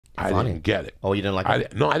I didn't get it. Oh, you didn't like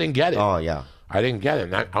it? No, I didn't get it. Oh, yeah. I didn't get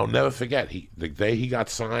it. And I'll never forget. The day he got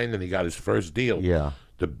signed and he got his first deal, yeah,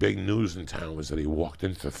 the big news in town was that he walked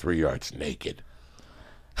into 3 yards naked.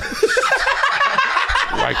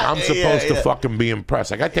 Like I'm supposed to fucking be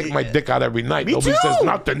impressed. Like I take my dick out every night. Me Nobody too. says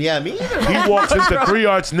nothing. Yeah, me either. He walks into 3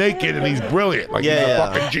 yards naked and he's brilliant. Like he's a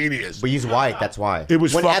fucking genius. But he's white. That's why. It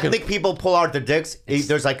was when fucking, ethnic people pull out their dicks.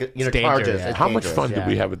 There's like charges. How much fun did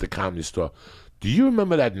we have at the Comedy Store? Do you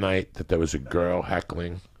remember that night that there was a girl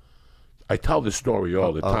heckling? I tell this story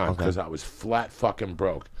all the time because I was flat fucking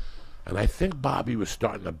broke. And I think Bobby was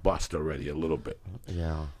starting to bust already a little bit.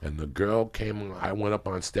 Yeah. And the girl came, I went up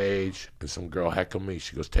on stage, and some girl heckled me.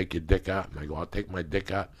 She goes, take your dick out. And I go, I'll take my dick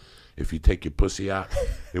out if you take your pussy out.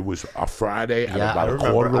 It was a Friday at about a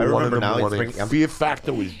quarter to 1 in the morning. Fear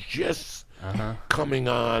Factor was just coming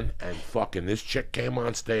on, and fucking this chick came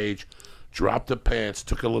on stage, dropped her pants,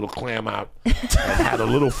 took a little clam out, and had a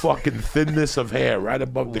little fucking thinness of hair right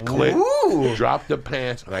above the clit. Dropped her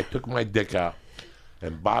pants, and I took my dick out.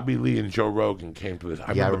 And Bobby Lee and Joe Rogan came to this.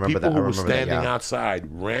 I remember people who were standing outside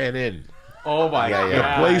ran in. Oh, my God.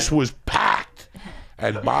 The place was packed.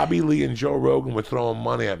 And Bobby Lee and Joe Rogan were throwing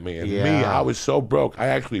money at me. And me, I was so broke, I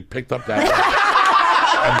actually picked up that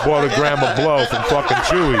and bought a gram of blow from fucking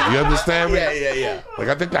Chewy. You understand me? Yeah. Like,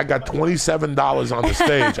 I think I got $27 on the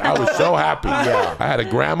stage. I was so happy. I had a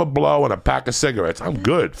gram of blow and a pack of cigarettes. I'm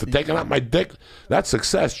good. For taking out my dick, that's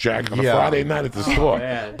success, Jack, on a Friday night at the store.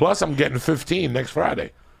 Plus, I'm getting 15 next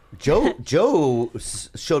Friday. Joe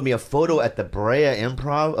showed me a photo at the Brea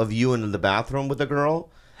Improv of you in the bathroom with a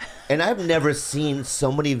girl. And I've never seen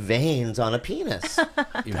so many veins on a penis.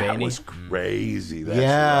 That was crazy. That's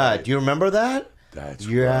right. Do you remember that? That's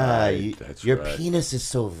right. Your penis is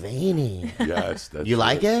so veiny. Yes, that's You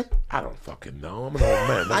like it? I don't fucking know. I'm an old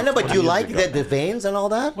man. I know, but do you like the veins and all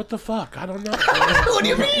that? What the fuck? I don't know. What do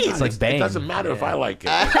you mean? It's like bang. It doesn't matter if I like it.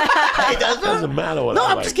 It doesn't matter what I like.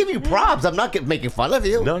 No, I'm just giving you props. I'm not making fun of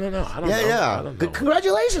you. No. I don't know. I don't know.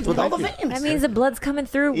 Congratulations with all the veins. That means the blood's coming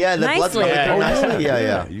through the blood's nicely. coming through nicely.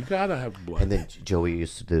 Yeah. You gotta have blood. And then Joey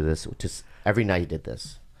used to do this. Just every night he did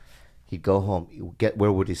this. He'd go home.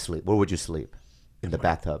 Where would he sleep? Where would you sleep? In the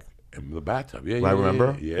bathtub. In the bathtub, yeah. I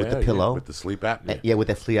remember? Yeah, with the pillow. with the sleep apnea. Yeah, with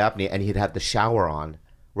the sleep apnea. And he'd have the shower on,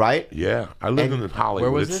 right? Yeah. I lived in Hollywood.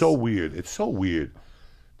 Where was it's this? so weird. It's so weird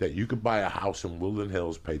that you could buy a house in Woodland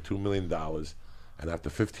Hills, pay $2 million, and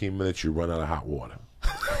after 15 minutes, you run out of hot water.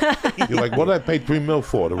 You're like, what did I pay $3 million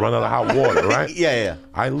for? To run out of hot water, right? Yeah.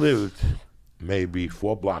 I lived maybe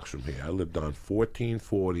 4 blocks from here. I lived on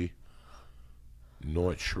 1440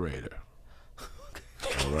 North Schrader.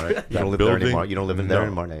 All right. You don't live there anymore. You don't live in there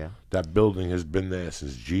anymore now, yeah? That building has been there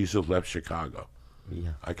since Jesus left Chicago.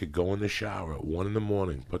 Yeah. I could go in the shower at 1 in the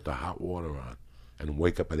morning, put the hot water on, and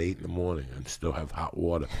wake up at 8 in the morning and still have hot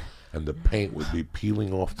water. And the paint would be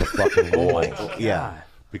peeling off the fucking walls. Yeah.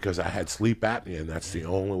 Because I had sleep apnea, and that's the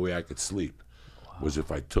only way I could sleep. Was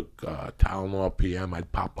if I took Tylenol PM,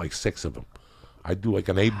 I'd pop like 6 of them. I'd do like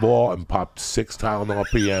an 8-ball and pop 6 Tylenol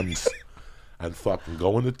PMs and fucking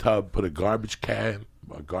go in the tub, put a garbage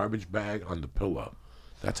bag on the pillow.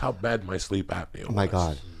 That's how bad my sleep apnea was. Oh, my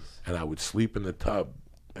God. And I would sleep in the tub,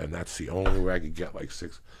 and that's the only way I could get like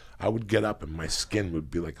 6. I would get up, and my skin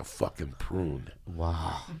would be like a fucking prune.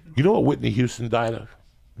 Wow. You know what Whitney Houston died of?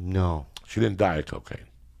 No. She didn't die of cocaine.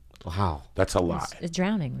 How? That's a lie. It's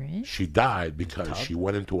drowning, right? She died because she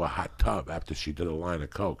went into a hot tub after she did a line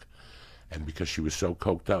of coke. And because she was so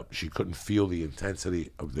coked up, she couldn't feel the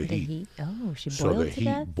intensity of the heat. Oh, she So boiled the to heat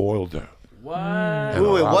death? boiled her. What? And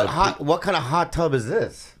Wait, a lot of what kind of hot tub is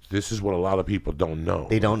this? This is what a lot of people don't know.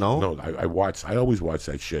 They don't know? No, I always watch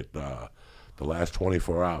that shit. The last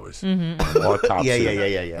 24 hours. Mm-hmm. Autopsy.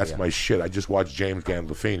 Yeah. That's my shit. I just watched James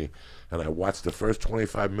Gandolfini, and I watched the first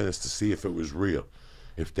 25 minutes to see if it was real,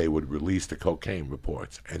 if they would release the cocaine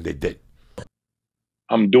reports, and they did.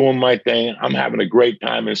 I'm doing my thing. I'm having a great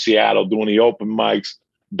time in Seattle, doing the open mics,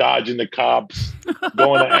 dodging the cops,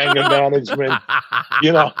 going to anger management.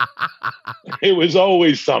 You know, it was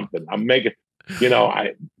always something. I'm making, you know,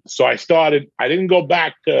 I started, I didn't go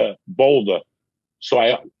back to Boulder. So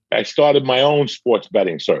I started my own sports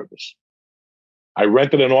betting service. I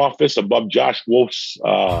rented an office above Josh Wolf's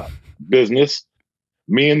business.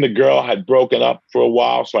 Me and the girl had broken up for a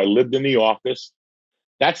while, so I lived in the office.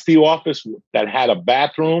 That's the office that had a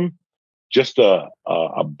bathroom, just a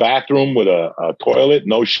bathroom with a toilet,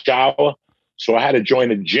 no shower. So I had to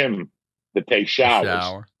join a gym to take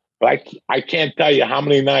showers. But I can't tell you how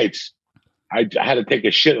many nights I had to take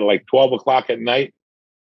a shit at like 12 o'clock at night.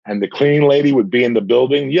 and the cleaning lady would be in the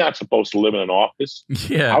building. You're not supposed to live in an office.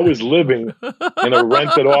 Yeah. I was living in a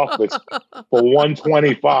rented office for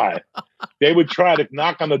 $125. They would try to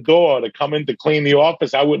knock on the door to come in to clean the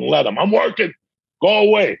office. I wouldn't let them. I'm working. Go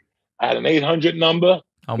away. I had an 800 number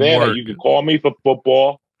that you could call me for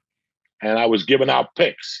football. And I was giving out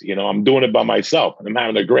picks. You know, I'm doing it by myself. And I'm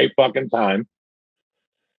having a great fucking time.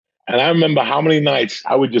 And I remember how many nights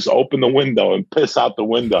I would just open the window and piss out the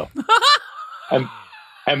window.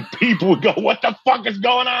 And people would go, what the fuck is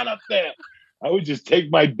going on up there? I would just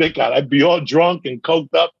take my dick out. I'd be all drunk and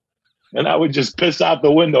coked up. And I would just piss out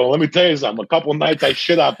the window. Let me tell you something. A couple nights I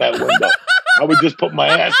shit out that window. I would just put my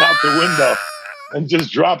ass out the window and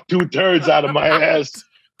just drop 2 turds out of my ass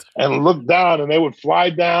and look down, and they would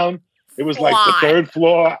fly down. It was like the 3rd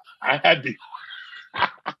floor. I had to.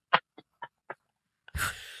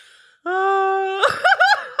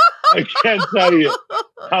 I can't tell you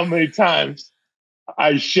how many times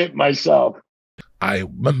I shit myself. I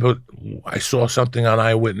remember I saw something on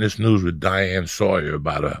Eyewitness News with Diane Sawyer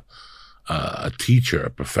about a teacher, a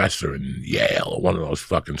professor in Yale, or one of those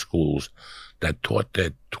fucking schools, that taught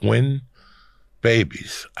their twin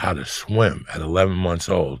babies how to swim at 11 months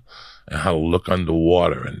old and how to look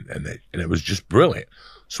underwater. And it was just brilliant.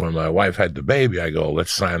 So when my wife had the baby, I go,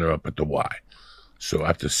 let's sign her up at the Y. So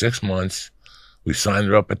after 6 months, we signed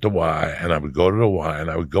her up at the Y, and I would go to the Y, and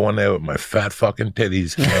I would go in there with my fat fucking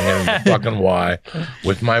titties hanging in the fucking Y,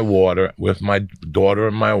 with my water, with my daughter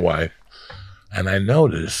and my wife. And I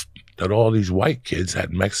noticed that all these white kids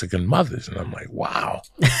had Mexican mothers. And I'm like, wow,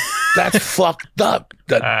 that's fucked up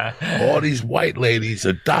that all these white ladies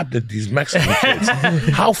adopted these Mexican kids.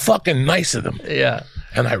 How fucking nice of them. Yeah.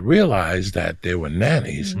 And I realized that they were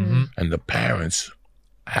nannies, and the parents,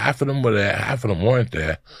 half of them were there, half of them weren't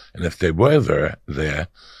there. And if they were there,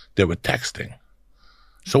 they were texting.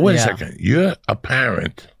 So wait a second. You're a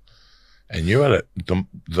parent, and you're at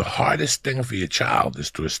the hardest thing for your child is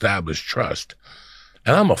to establish trust.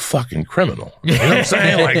 And I'm a fucking criminal. You know what I'm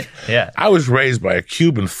saying? Like, I was raised by a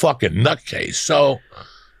Cuban fucking nutcase. So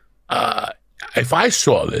if I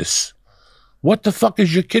saw this, what the fuck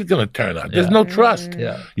is your kid going to turn out? There's no trust.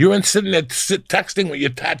 You're sitting there texting with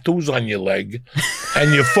your tattoos on your leg,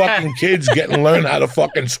 and your fucking kid's learn how to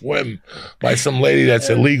fucking swim by some lady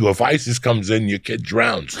that's illegal. If ISIS comes in, your kid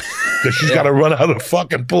drowns because she's got to run out of the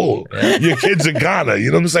fucking pool. Your kid's in Ghana.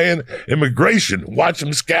 You know what I'm saying? Immigration. Watch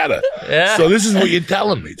them scatter. So this is what you're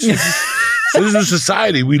telling me. So this is the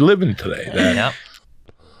society we live in today.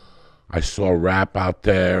 I saw Rap out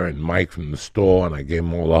there and Mike from the store, and I gave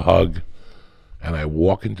them all a hug. And I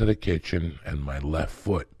walk into the kitchen, and my left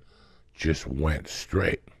foot just went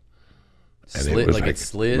straight. And it was it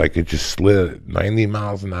slid? Like it just slid at 90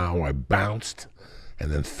 miles an hour. I bounced and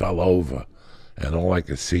then fell over. And all I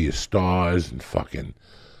could see is stars, and fucking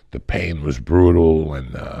the pain was brutal.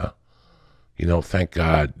 And, you know, thank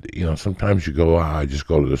God, you know, sometimes you go, I just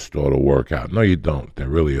go to the store to work out. No, you don't. They're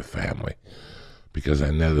really a family, because I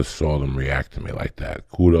never saw them react to me like that.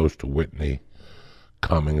 Kudos to Whitney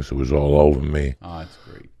Cummings, who was all over me. Oh, that's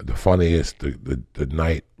great. The funniest, the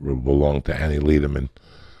night belonged to Annie Lederman,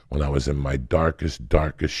 when I was in my darkest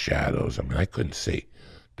shadows. I mean, I couldn't see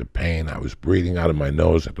the pain. I was breathing out of my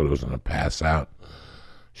nose. I thought I was going to pass out.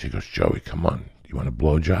 She goes, Joey, come on. You want a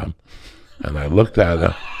blowjob? And I looked at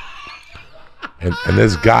her, and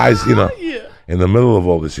there's guys, you know, in the middle of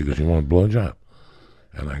all this. She goes, you want a blowjob?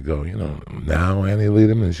 And I go, you know, now, Annie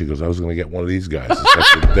Lederman? And she goes, I was going to get one of these guys to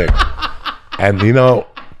suck your dick. And, you know,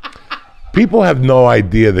 people have no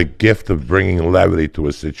idea the gift of bringing levity to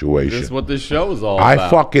a situation. That's what this show is all about. I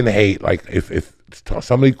fucking hate, like, if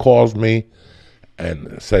somebody calls me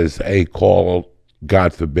and says, hey, call,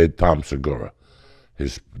 God forbid, Tom Segura.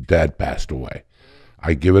 His dad passed away.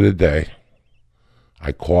 I give it a day.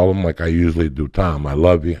 I call him like I usually do. Tom, I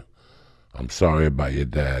love you. I'm sorry about your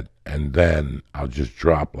dad. And then I'll just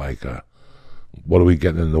drop like what are we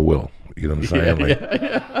getting in the will? You know what I'm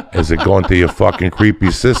saying? Is it going to your fucking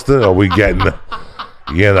creepy sister? Or are we getting,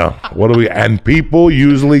 you know, what do we? And people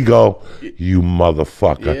usually go, you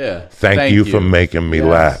motherfucker. Thank you for making me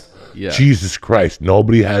laugh. Jesus Christ.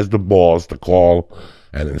 Nobody has the balls to call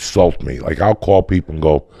and insult me. Like, I'll call people and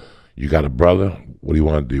go, you got a brother? What do you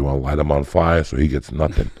want to do? You want to light him on fire so he gets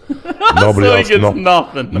nothing?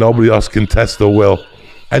 Nobody else can test the will.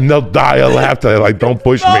 And they'll die of laughter. Like, don't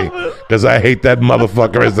push me, because I hate that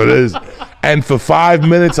motherfucker as it is. And for 5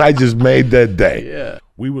 minutes, I just made their day.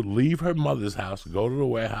 We would leave her mother's house, go to the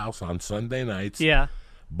warehouse on Sunday nights,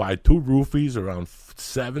 buy 2 roofies around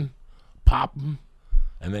 7, pop them,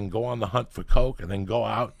 and then go on the hunt for coke, and then go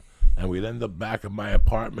out, and we'd end up back at my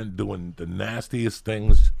apartment doing the nastiest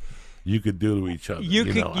things you could do to each other. You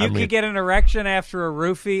know? could get an erection after a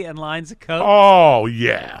roofie and lines of coke. Oh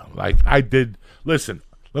yeah, like I did. Listen,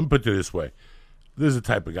 let me put it this way: this is the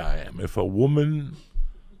type of guy I am.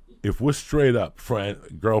 If we're straight up friend,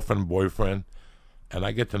 girlfriend, boyfriend, and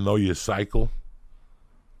I get to know your cycle,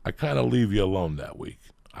 I kind of leave you alone that week.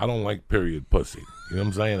 I don't like period pussy. You know what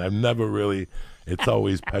I'm saying? I've never really. It's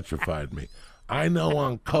always petrified me. I know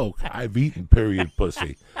on coke I've eaten period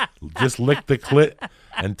pussy. Just lick the clit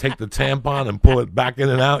and take the tampon and pull it back in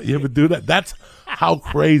and out. You ever do that? That's how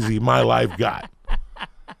crazy my life got.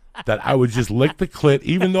 That I would just lick the clit,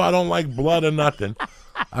 even though I don't like blood or nothing.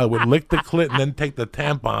 I would lick the clit and then take the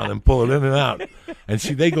tampon and pull it in and out. And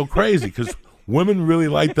they go crazy because women really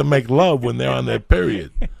like to make love when they're on their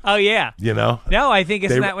period. Oh yeah. You know? No, I think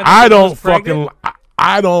isn't that when I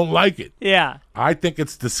don't like it. Yeah. I think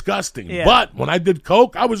it's disgusting. Yeah. But when I did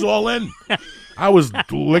coke, I was all in. I was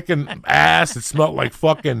licking ass. It smelled like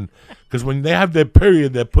fucking. Because when they have their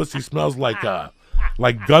period, their pussy smells like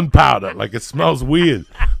gunpowder. Like it smells weird.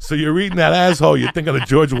 So you're eating that asshole. You're thinking of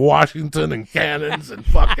George Washington and cannons and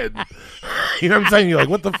fucking. You know what I'm saying? You're like,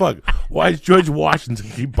 what the fuck? Why does George Washington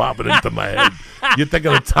keep popping into my head? You're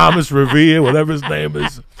thinking of Thomas Revere, whatever his name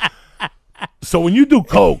is. So when you do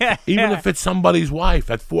coke, even if it's somebody's wife,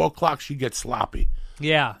 at 4 o'clock she gets sloppy.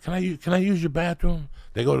 Yeah. Can I use your bathroom?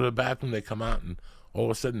 They go to the bathroom, they come out, and all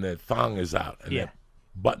of a sudden their thong is out and they're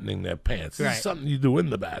buttoning their pants. This is something you do in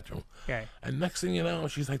the bathroom. Okay. And next thing you know,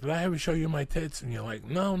 she's like, "Did I ever show you my tits?" And you're like,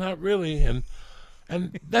 "No, not really." And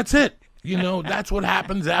that's it. You know, that's what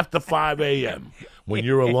happens after 5 a.m. when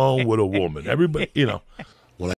you're alone with a woman. Everybody, you know.